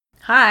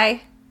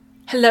Hi.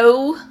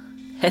 Hello.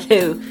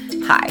 Hello.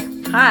 Hi.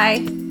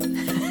 Hi.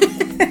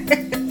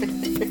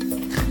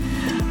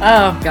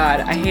 Oh,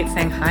 God. I hate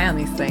saying hi on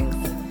these things.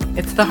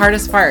 It's the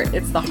hardest part.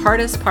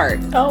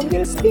 Oh, I'm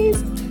gonna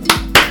sneeze.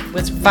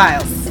 Wizard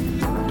Files.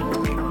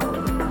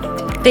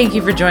 Thank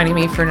you for joining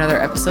me for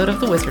another episode of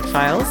the Wizard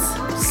Files.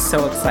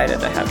 So excited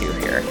to have you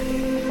here.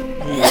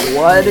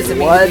 What does it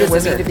mean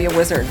to be a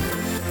wizard?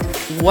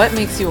 What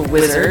makes you a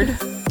wizard?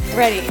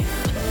 Ready.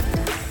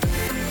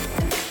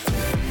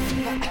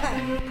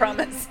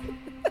 Promise.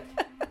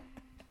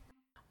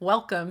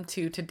 Welcome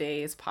to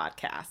today's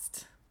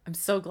podcast. I'm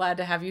so glad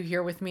to have you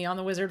here with me on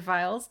the Wizard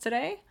Files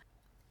today.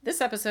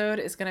 This episode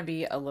is going to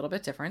be a little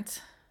bit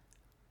different.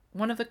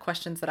 One of the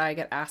questions that I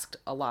get asked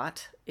a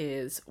lot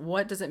is,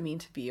 what does it mean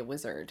to be a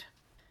wizard?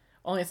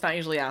 Only it's not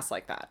usually asked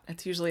like that.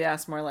 It's usually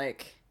asked more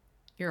like,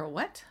 you're a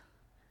what?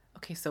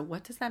 Okay, so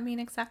what does that mean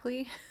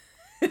exactly?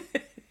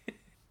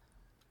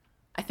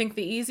 I think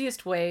the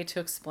easiest way to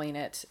explain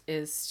it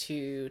is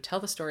to tell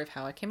the story of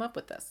how I came up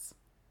with this.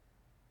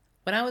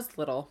 When I was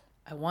little,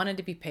 I wanted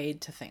to be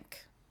paid to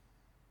think.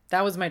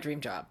 That was my dream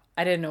job.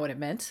 I didn't know what it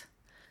meant.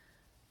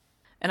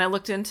 And I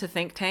looked into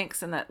think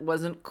tanks and that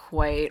wasn't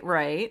quite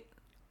right.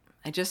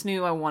 I just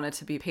knew I wanted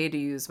to be paid to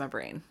use my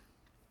brain.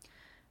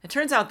 It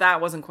turns out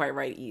that wasn't quite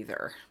right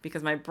either,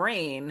 because my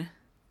brain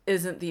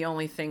isn't the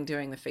only thing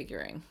doing the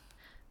figuring.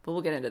 But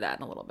we'll get into that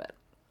in a little bit.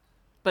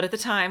 But at the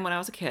time when I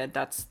was a kid,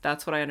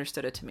 that's what I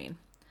understood it to mean.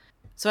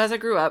 So as I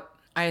grew up,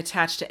 I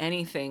attached to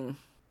anything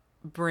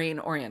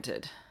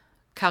brain-oriented.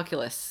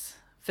 Calculus,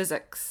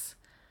 physics,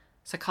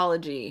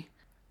 psychology,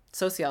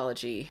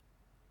 sociology.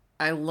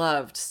 I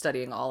loved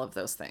studying all of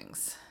those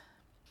things.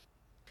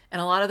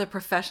 And a lot of the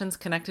professions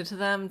connected to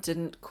them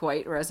didn't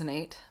quite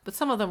resonate, but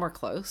some of them were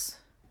close.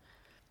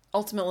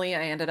 Ultimately,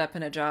 I ended up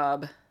in a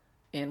job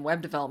in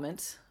web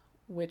development,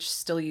 which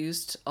still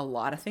used a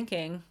lot of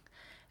thinking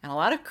and a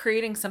lot of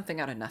creating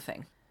something out of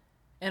nothing.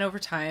 And over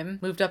time,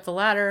 moved up the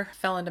ladder,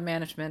 fell into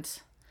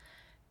management.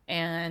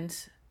 And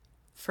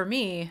for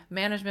me,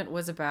 management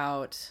was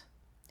about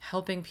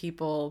helping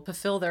people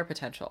fulfill their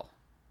potential,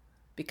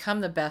 become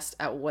the best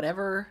at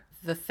whatever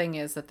the thing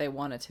is that they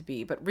wanted to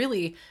be. But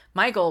really,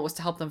 my goal was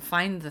to help them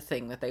find the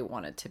thing that they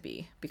wanted to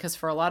be, because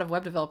for a lot of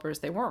web developers,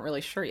 they weren't really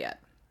sure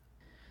yet.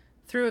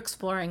 Through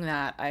exploring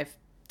that, I've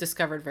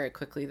discovered very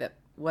quickly that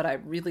what I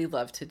really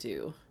love to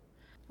do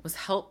was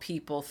help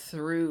people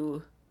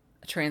through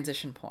a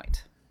transition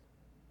point.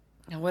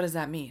 Now, what does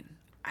that mean?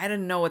 I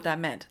didn't know what that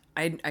meant.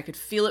 I could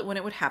feel it when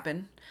it would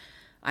happen.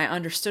 I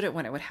understood it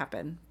when it would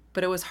happen,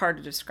 but it was hard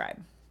to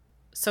describe.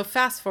 So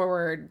fast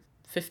forward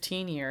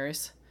 15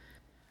 years,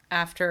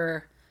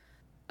 after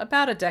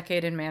about a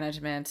decade in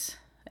management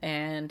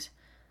and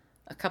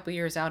a couple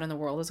years out in the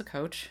world as a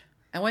coach,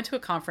 I went to a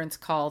conference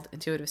called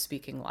Intuitive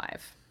Speaking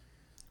Live,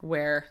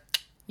 where,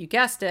 you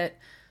guessed it,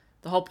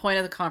 the whole point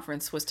of the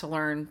conference was to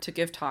learn to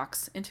give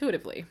talks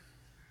intuitively.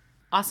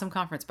 Awesome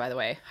conference, by the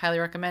way. Highly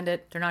recommend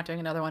it. They're not doing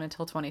another one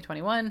until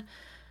 2021,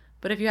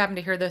 but if you happen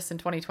to hear this in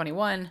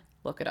 2021,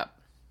 look it up.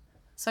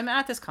 So I'm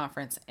at this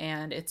conference,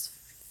 and it's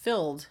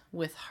filled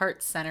with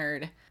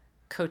heart-centered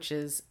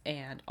coaches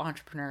and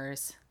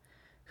entrepreneurs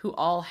who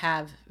all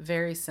have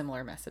very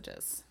similar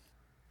messages.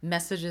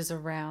 Messages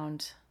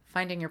around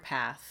finding your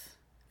path,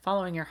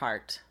 following your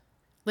heart,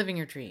 living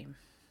your dream.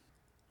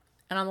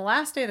 And on the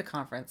last day of the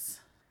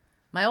conference,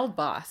 my old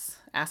boss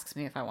asks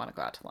me if I want to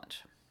go out to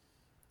lunch.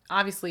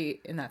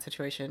 Obviously, in that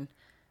situation,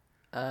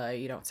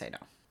 you don't say no.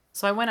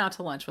 So I went out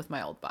to lunch with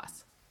my old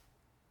boss.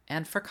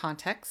 And for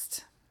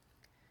context,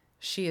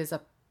 she is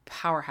a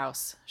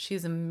powerhouse.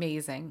 She's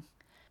amazing.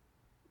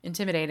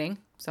 Intimidating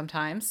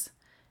sometimes,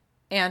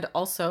 and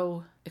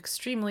also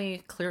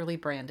extremely clearly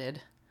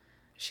branded.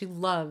 She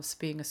loves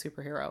being a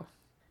superhero.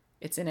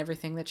 It's in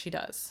everything that she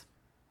does.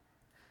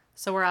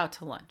 So we're out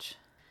to lunch,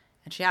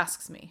 and she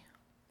asks me,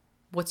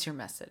 what's your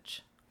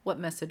message? What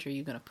message are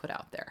you going to put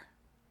out there?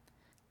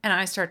 And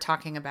I start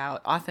talking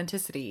about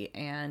authenticity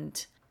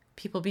and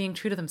people being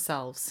true to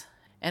themselves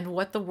and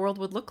what the world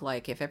would look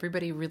like if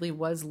everybody really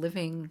was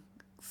living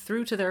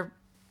through to their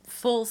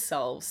full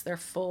selves, their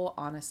full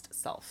honest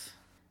self.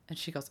 And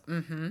she goes,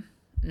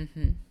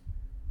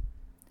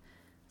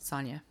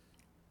 Sonia,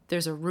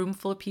 there's a room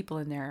full of people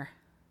in there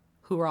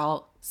who are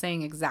all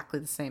saying exactly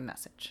the same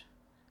message.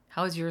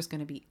 How is yours going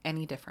to be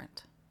any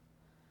different?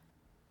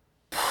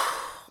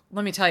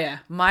 Let me tell you,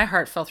 my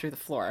heart fell through the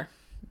floor.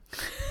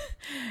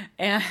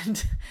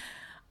 And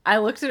I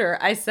looked at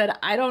her. I said,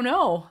 I don't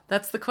know.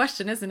 That's the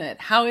question, isn't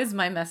it? How is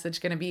my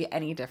message going to be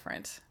any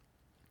different?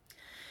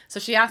 So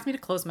she asked me to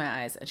close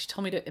my eyes, and she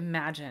told me to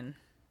imagine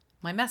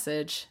my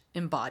message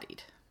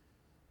embodied.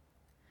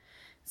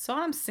 So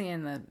I'm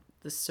seeing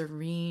the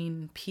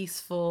serene,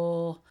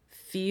 peaceful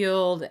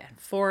field and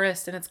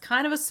forest, and it's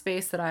kind of a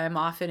space that I am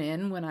often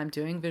in when I'm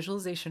doing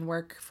visualization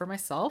work for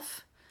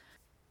myself.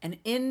 And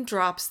in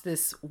drops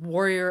this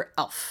warrior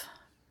elf.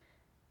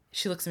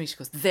 She looks at me, she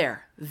goes,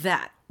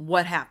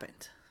 what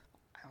happened?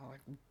 I'm like,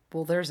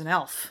 well, there's an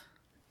elf.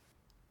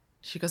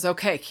 She goes,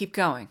 okay, keep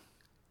going.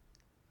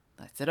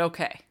 I said,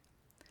 okay.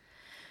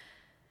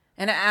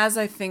 And as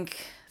I think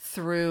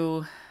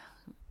through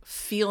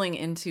feeling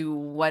into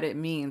what it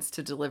means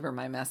to deliver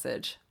my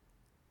message,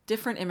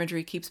 different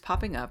imagery keeps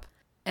popping up,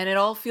 and it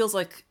all feels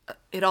like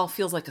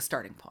a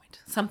starting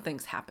point.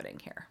 Something's happening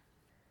here.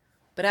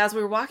 But as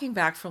we were walking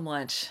back from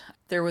lunch,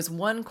 there was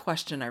one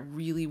question I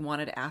really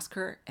wanted to ask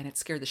her, and it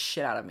scared the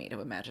shit out of me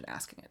to imagine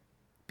asking it,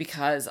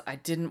 because I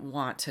didn't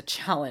want to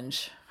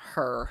challenge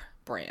her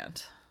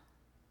brand.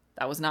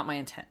 That was not my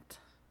intent.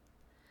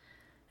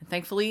 And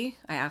thankfully,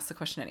 I asked the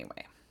question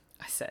anyway.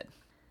 I said,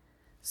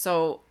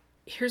 "So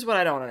here's what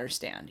I don't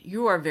understand.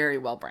 You are very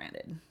well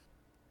branded.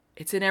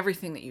 It's in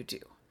everything that you do.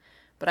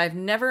 But I've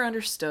never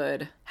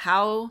understood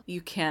how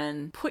you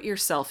can put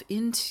yourself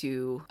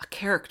into a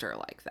character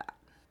like that."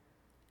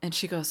 And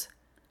she goes,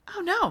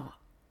 "Oh no,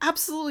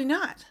 absolutely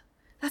not.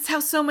 That's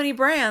how so many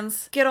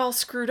brands get all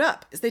screwed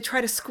up, is they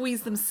try to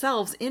squeeze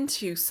themselves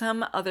into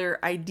some other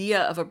idea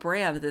of a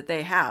brand that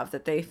they have,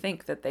 that they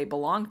think that they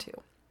belong to."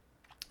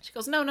 She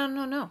goes, "No, no,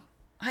 no, no.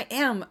 I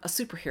am a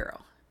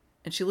superhero."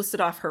 And she listed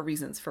off her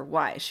reasons for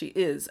why she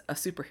is a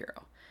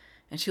superhero.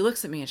 And she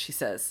looks at me and she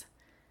says,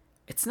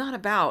 "It's not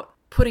about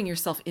putting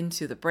yourself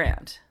into the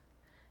brand.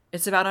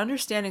 It's about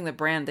understanding the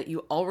brand that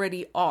you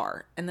already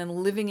are and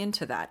then living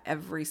into that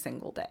every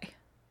single day."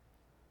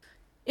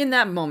 In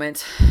that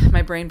moment,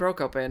 my brain broke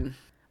open.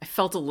 I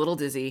felt a little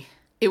dizzy.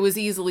 It was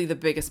easily the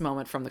biggest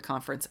moment from the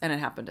conference, and it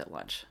happened at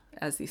lunch,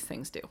 as these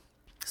things do.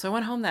 So I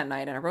went home that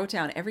night and I wrote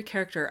down every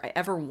character I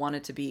ever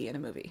wanted to be in a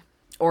movie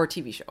or a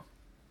TV show.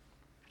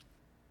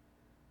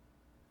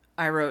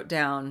 I wrote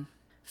down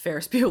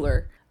Ferris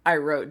Bueller. I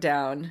wrote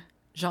down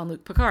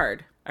Jean-Luc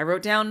Picard. I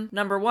wrote down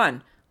number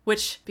 1,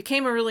 which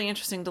became a really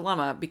interesting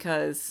dilemma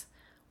because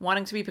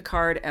wanting to be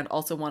Picard and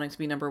also wanting to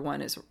be number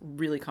 1 is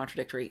really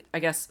contradictory. I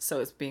guess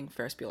so is being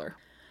Ferris Bueller.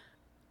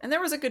 And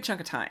there was a good chunk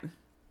of time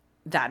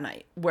that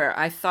night where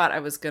I thought I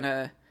was going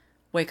to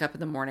wake up in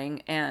the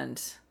morning and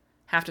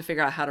have to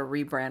figure out how to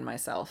rebrand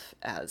myself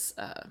as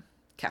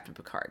Captain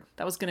Picard.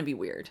 That was going to be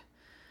weird.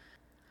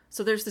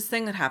 So there's this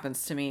thing that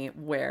happens to me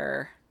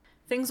where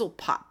things will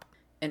pop.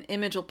 An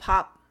image will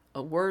pop.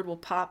 A word will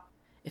pop.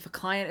 If a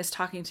client is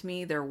talking to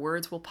me, their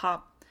words will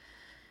pop.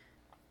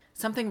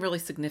 Something really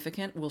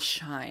significant will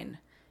shine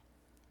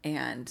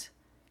and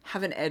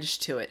have an edge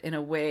to it in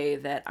a way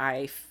that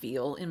I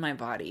feel in my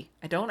body.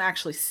 I don't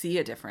actually see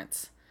a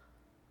difference.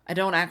 I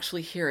don't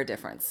actually hear a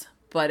difference,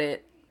 but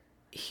it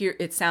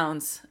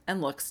sounds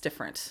and looks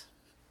different.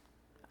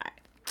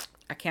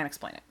 I can't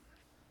explain it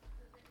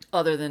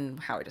other than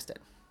how I just did.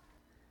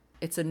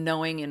 It's a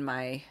knowing in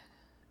my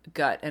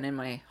gut and in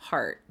my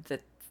heart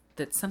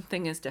that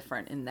something is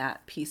different in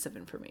that piece of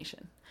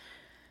information.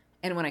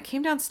 And when I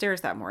came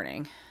downstairs that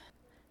morning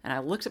and I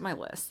looked at my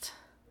list,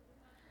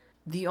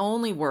 the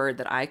only word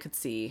that I could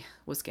see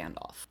was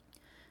Gandalf.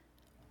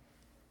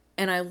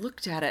 And I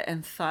looked at it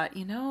and thought,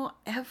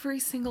 every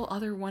single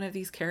other one of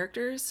these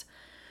characters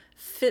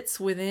fits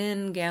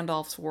within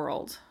Gandalf's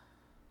world.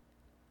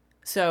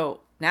 So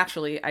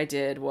naturally, I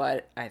did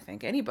what I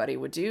think anybody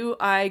would do.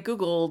 I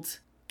Googled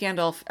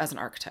Gandalf as an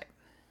archetype.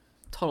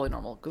 Totally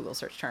normal Google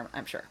search term,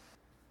 I'm sure.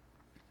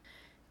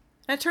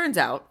 And it turns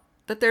out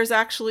that there's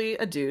actually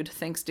a dude,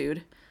 thanks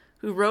dude,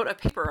 who wrote a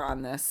paper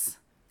on this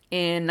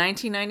in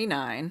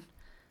 1999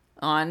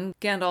 on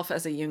Gandalf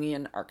as a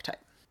Jungian archetype.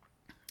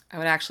 I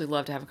would actually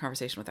love to have a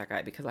conversation with that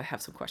guy because I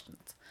have some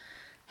questions.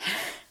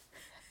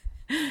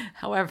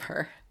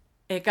 However,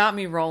 it got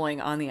me rolling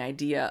on the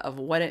idea of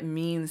what it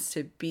means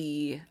to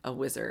be a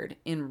wizard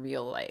in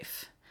real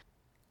life.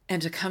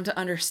 And to come to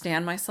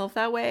understand myself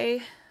that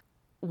way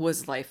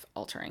was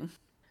life-altering.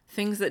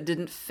 Things that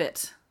didn't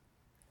fit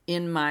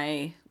in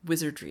my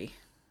wizardry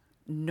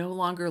no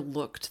longer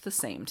looked the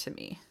same to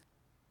me.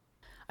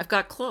 I've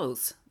got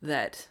clothes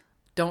that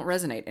don't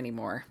resonate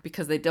anymore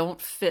because they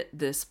don't fit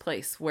this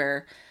place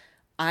where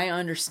I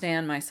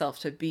understand myself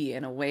to be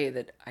in a way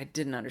that I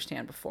didn't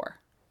understand before.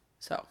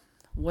 So,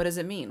 what does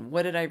it mean?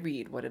 What did I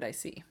read? What did I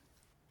see?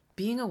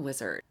 Being a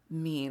wizard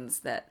means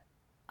that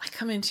I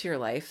come into your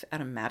life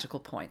at a magical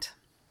point.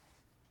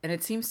 And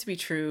it seems to be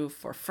true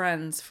for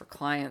friends, for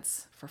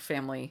clients, for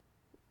family.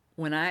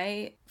 When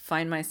I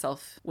find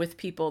myself with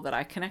people that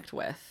I connect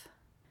with,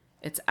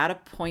 it's at a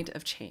point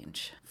of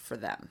change for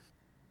them.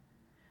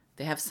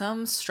 They have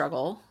some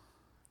struggle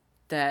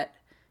that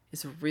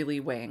is really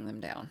weighing them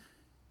down.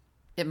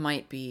 It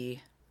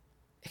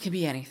can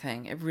be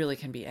anything. It really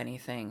can be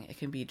anything. It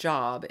can be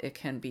job. It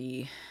can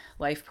be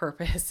life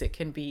purpose. It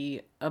can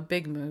be a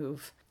big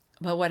move.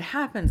 But what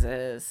happens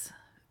is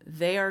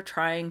they are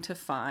trying to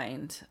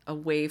find a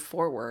way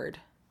forward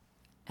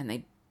and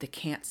they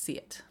can't see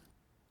it.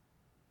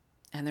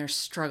 And they're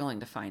struggling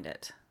to find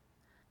it.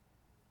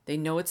 They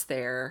know it's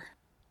there.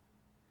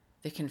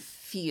 They can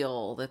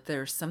feel that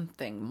there's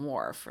something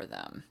more for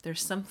them.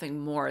 There's something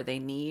more they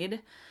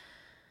need.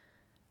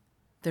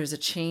 There's a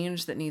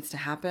change that needs to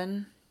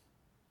happen.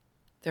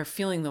 They're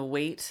feeling the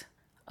weight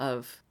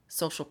of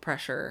social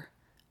pressure,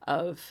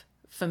 of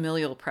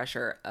familial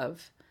pressure,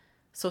 of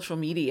social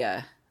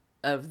media,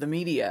 of the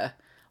media.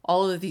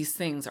 All of these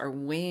things are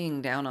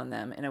weighing down on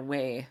them in a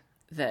way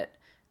that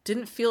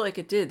didn't feel like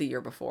it did the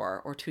year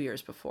before or 2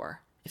 years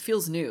before. It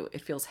feels new.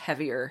 It feels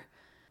heavier.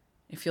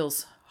 It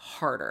feels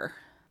harder.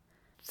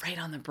 Right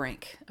on the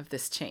brink of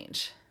this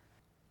change.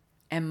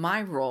 And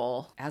my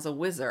role as a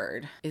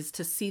wizard is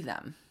to see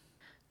them,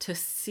 to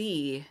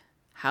see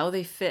how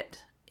they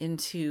fit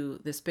into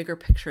this bigger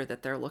picture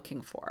that they're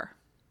looking for,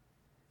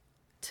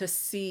 to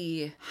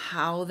see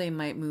how they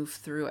might move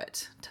through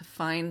it, to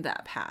find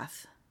that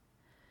path.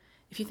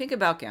 If you think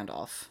about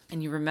Gandalf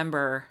and you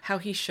remember how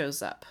he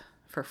shows up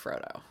for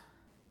Frodo.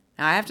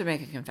 Now I have to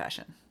make a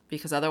confession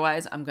because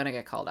otherwise I'm going to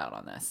get called out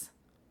on this.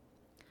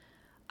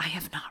 I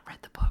have not read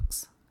the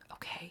books,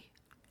 okay?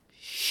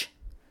 Shh.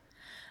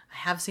 I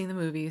have seen the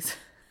movies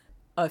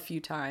a few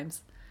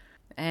times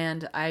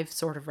and I've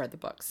sort of read the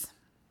books.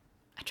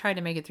 I tried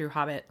to make it through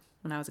Hobbit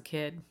when I was a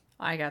kid.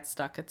 I got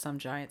stuck at some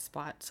giant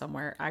spot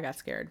somewhere. I got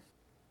scared.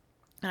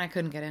 And I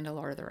couldn't get into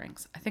Lord of the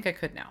Rings. I think I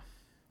could now.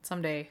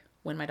 Someday,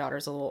 when my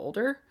daughter's a little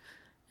older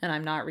and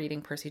I'm not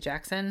reading Percy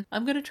Jackson,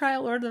 I'm going to try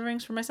out Lord of the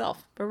Rings for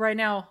myself. But right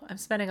now, I'm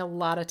spending a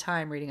lot of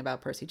time reading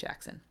about Percy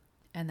Jackson.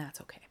 And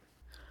that's okay.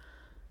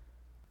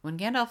 When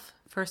Gandalf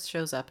first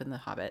shows up in The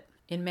Hobbit,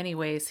 in many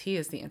ways, he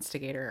is the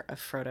instigator of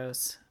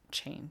Frodo's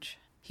change.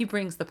 He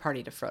brings the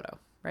party to Frodo,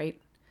 right?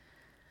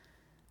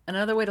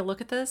 Another way to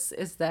look at this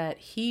is that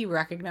he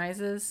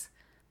recognizes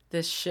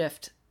this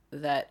shift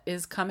that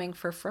is coming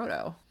for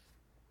Frodo.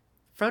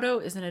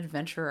 Frodo is an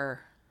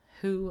adventurer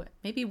who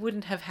maybe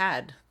wouldn't have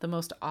had the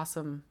most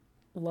awesome,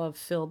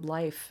 love-filled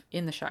life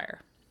in the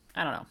Shire.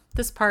 I don't know.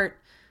 This part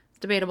is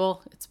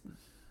debatable. It's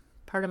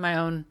part of my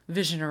own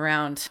vision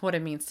around what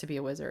it means to be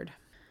a wizard.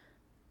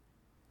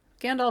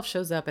 Gandalf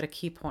shows up at a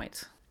key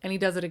point, and he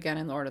does it again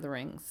in Lord of the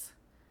Rings.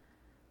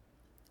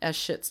 As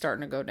shit's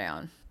starting to go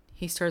down,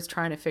 he starts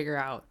trying to figure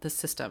out the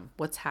system.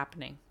 What's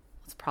happening?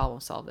 Let's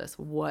problem solve this.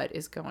 What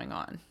is going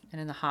on?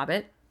 And in The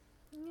Hobbit,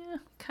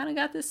 kind of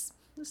got this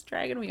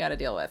dragon we got to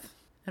deal with.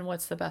 And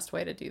what's the best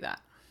way to do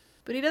that?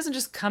 But he doesn't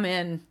just come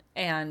in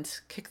and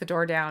kick the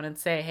door down and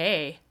say,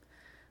 hey,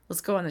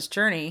 let's go on this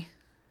journey.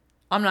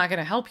 I'm not going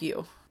to help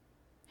you.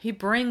 He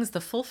brings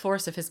the full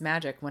force of his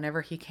magic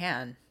whenever he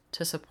can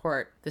to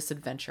support this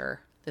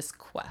adventure, this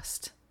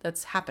quest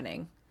that's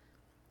happening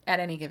at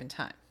any given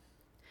time.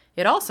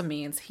 It also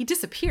means he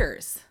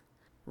disappears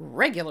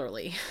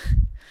regularly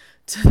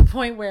to the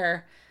point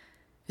where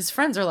his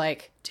friends are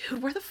like,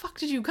 dude, where the fuck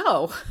did you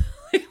go?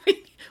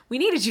 We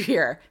needed you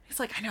here. He's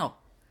like, I know.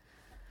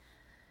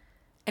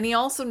 And he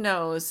also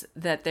knows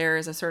that there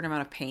is a certain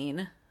amount of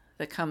pain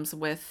that comes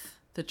with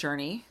the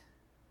journey.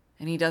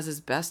 And he does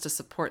his best to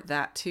support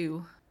that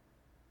too.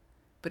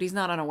 But he's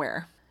not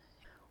unaware.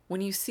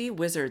 When you see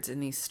wizards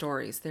in these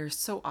stories, they're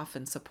so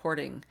often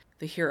supporting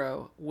the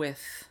hero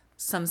with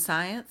some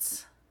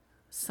science,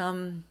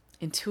 some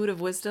intuitive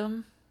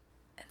wisdom,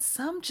 and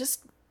some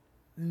just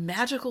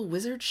magical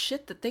wizard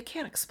shit that they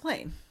can't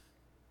explain.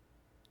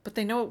 But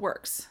they know it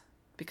works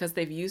because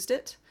they've used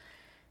it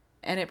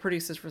and it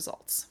produces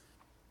results.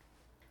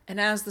 And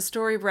as the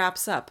story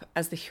wraps up,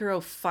 as the hero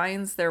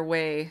finds their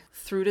way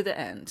through to the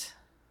end,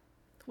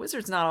 the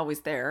wizard's not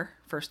always there,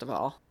 first of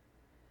all.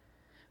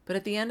 But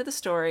at the end of the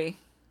story,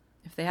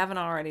 if they haven't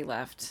already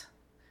left,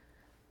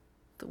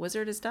 the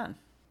wizard is done.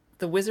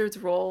 The wizard's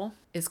role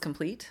is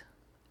complete,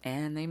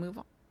 and they move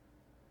on.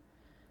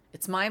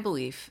 It's my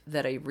belief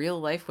that a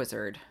real-life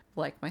wizard,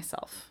 like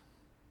myself,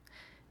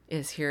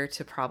 is here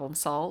to problem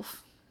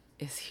solve,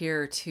 is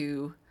here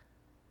to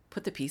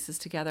put the pieces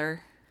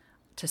together,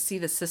 to see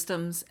the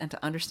systems and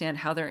to understand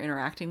how they're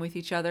interacting with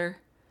each other,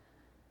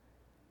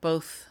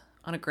 both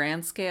on a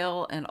grand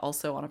scale and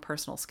also on a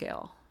personal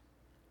scale.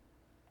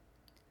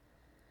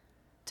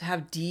 To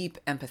have deep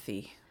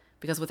empathy,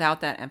 because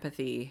without that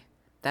empathy,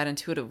 that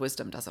intuitive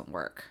wisdom doesn't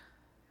work.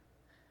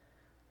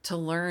 To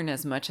learn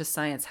as much as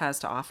science has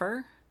to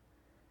offer,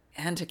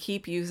 and to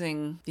keep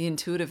using the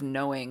intuitive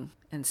knowing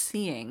and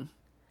seeing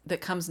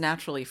that comes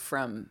naturally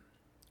from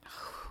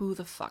who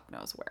the fuck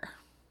knows where.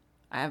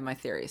 I have my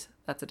theories.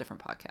 That's a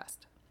different podcast.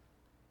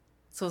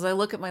 So as I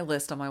look at my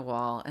list on my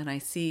wall and I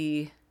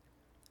see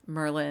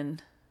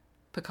Merlin,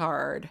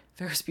 Picard,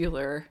 Ferris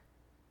Bueller,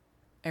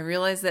 I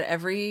realize that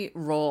every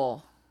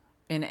role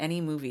in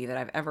any movie that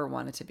I've ever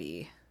wanted to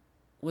be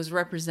was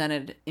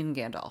represented in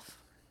Gandalf.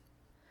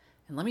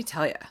 And let me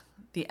tell you,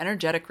 the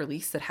energetic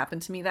release that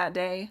happened to me that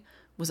day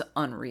was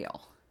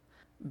unreal,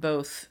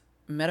 both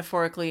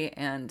metaphorically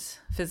and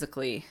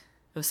physically.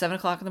 It was 7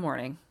 o'clock in the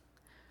morning,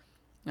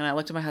 and I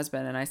looked at my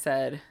husband and I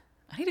said,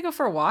 I need to go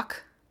for a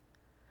walk,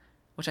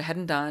 which I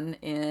hadn't done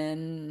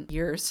in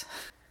years.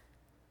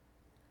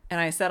 And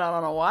I set out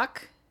on a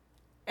walk,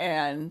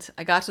 and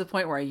I got to the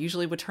point where I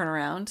usually would turn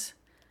around,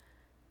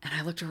 and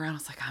I looked around, I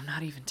was like, I'm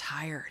not even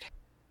tired.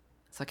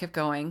 So I kept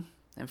going,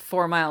 and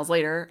 4 miles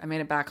later, I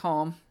made it back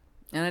home,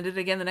 and I did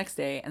it again the next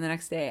day, and the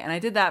next day, and I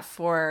did that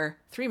for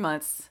 3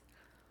 months,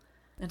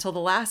 until the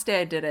last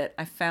day I did it,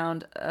 I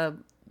found a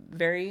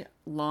very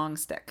long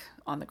stick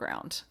on the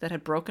ground that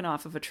had broken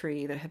off of a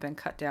tree that had been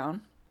cut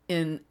down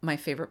in my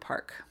favorite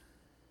park.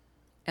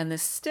 And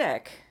this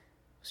stick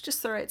was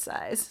just the right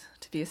size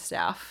to be a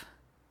staff.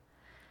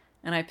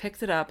 And I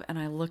picked it up and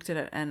I looked at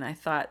it and I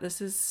thought,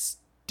 this is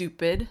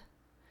stupid.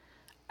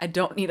 I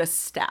don't need a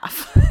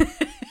staff.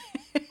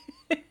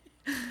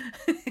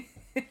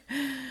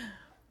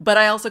 But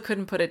I also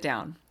couldn't put it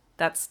down.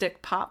 That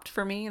stick popped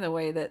for me the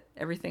way that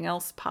everything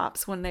else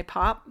pops when they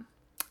pop.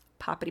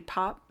 Poppity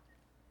pop.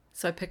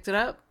 So I picked it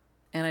up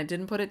and I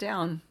didn't put it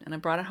down, and I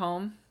brought it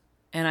home,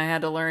 and I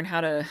had to learn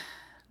how to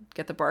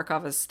get the bark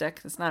off a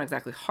stick. It's not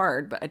exactly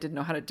hard, but I didn't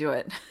know how to do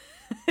it.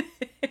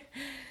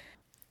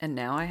 And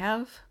now I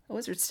have a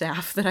wizard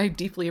staff that I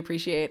deeply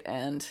appreciate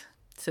and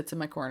sits in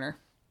my corner.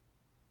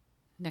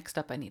 Next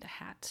up, I need a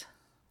hat.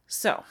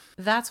 So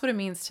that's what it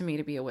means to me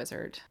to be a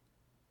wizard.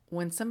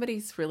 When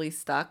somebody's really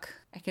stuck,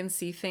 I can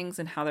see things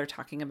and how they're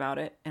talking about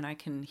it, and I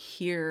can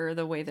hear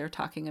the way they're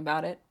talking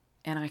about it,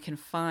 and I can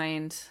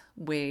find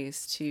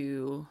ways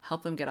to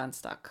help them get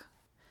unstuck.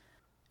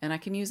 And I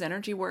can use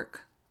energy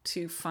work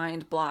to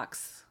find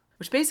blocks,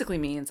 which basically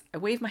means I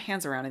wave my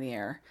hands around in the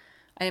air.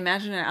 I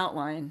imagine an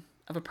outline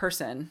of a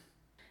person,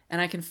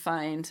 and I can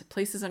find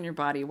places on your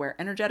body where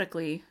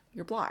energetically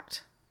you're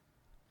blocked.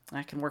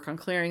 I can work on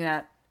clearing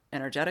that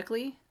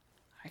energetically.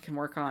 I can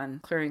work on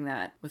clearing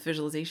that with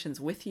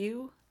visualizations with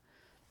you.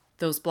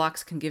 Those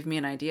blocks can give me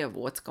an idea of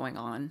what's going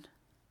on.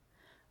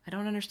 I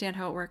don't understand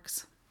how it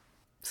works.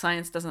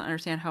 Science doesn't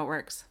understand how it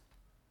works.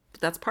 But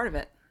that's part of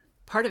it.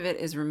 Part of it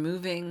is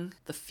removing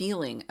the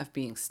feeling of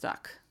being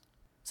stuck.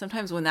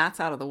 Sometimes when that's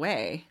out of the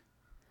way,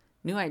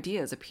 new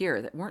ideas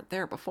appear that weren't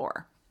there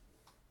before.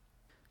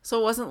 So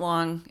it wasn't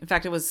long. In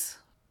fact, it was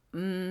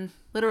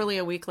literally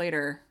a week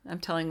later, I'm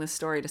telling this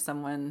story to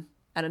someone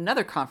at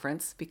another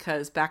conference,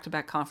 because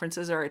back-to-back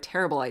conferences are a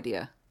terrible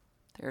idea.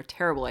 They're a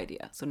terrible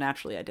idea. So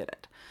naturally I did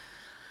it.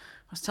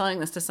 I was telling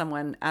this to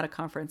someone at a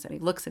conference, and he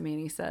looks at me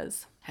and he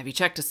says, "Have you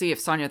checked to see if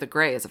Sonya the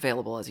Grey is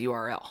available as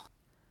URL?"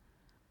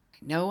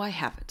 No, I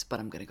haven't, but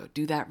I'm going to go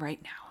do that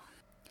right now.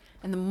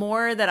 And the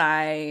more that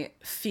I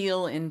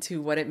feel into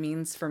what it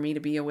means for me to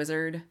be a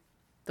wizard,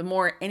 the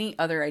more any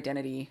other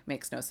identity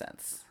makes no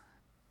sense.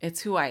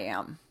 It's who I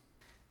am.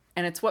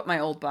 And it's what my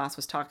old boss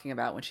was talking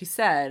about when she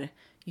said,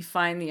 you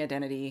find the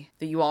identity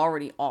that you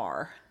already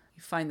are.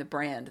 You find the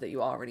brand that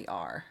you already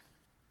are.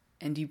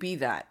 And you be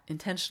that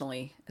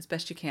intentionally as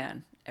best you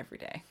can every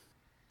day.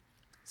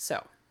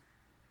 So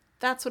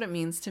that's what it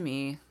means to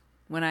me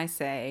when I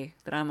say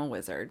that I'm a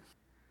wizard.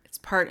 It's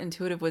part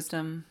intuitive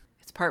wisdom.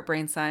 It's part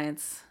brain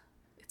science.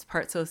 It's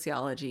part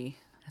sociology.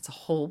 It's a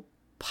whole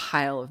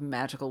pile of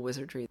magical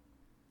wizardry.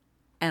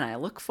 And I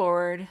look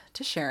forward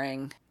to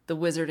sharing the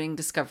wizarding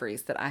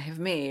discoveries that I have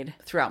made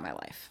throughout my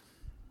life.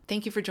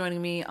 Thank you for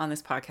joining me on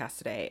this podcast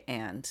today,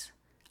 and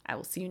I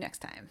will see you next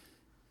time.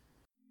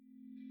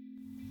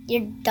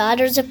 Your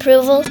daughter's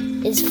approval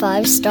is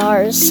 5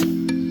 stars.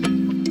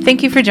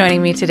 Thank you for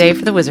joining me today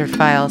for the Wizard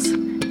Files.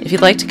 If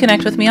you'd like to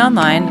connect with me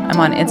online, I'm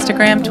on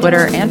Instagram,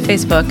 Twitter, and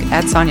Facebook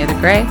at Sonya the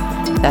Grey.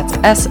 That's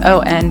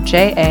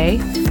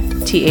SONJATHEGREY.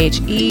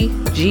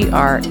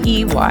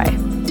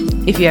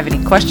 If you have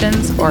any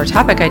questions or a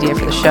topic idea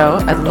for the show,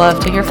 I'd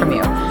love to hear from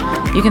you.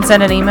 You can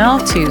send an email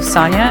to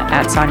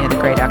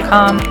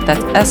sonya@sonyathegrey.com.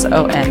 That's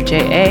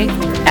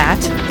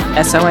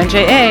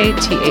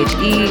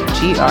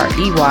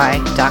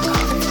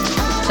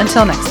SONJA@SONJATHEGREY.com.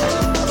 Until next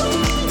time.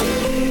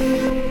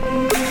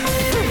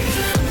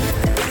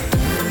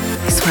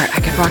 I swear I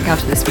could rock out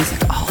to this music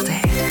all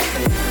day.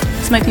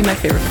 This might be my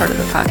favorite part of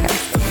the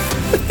podcast.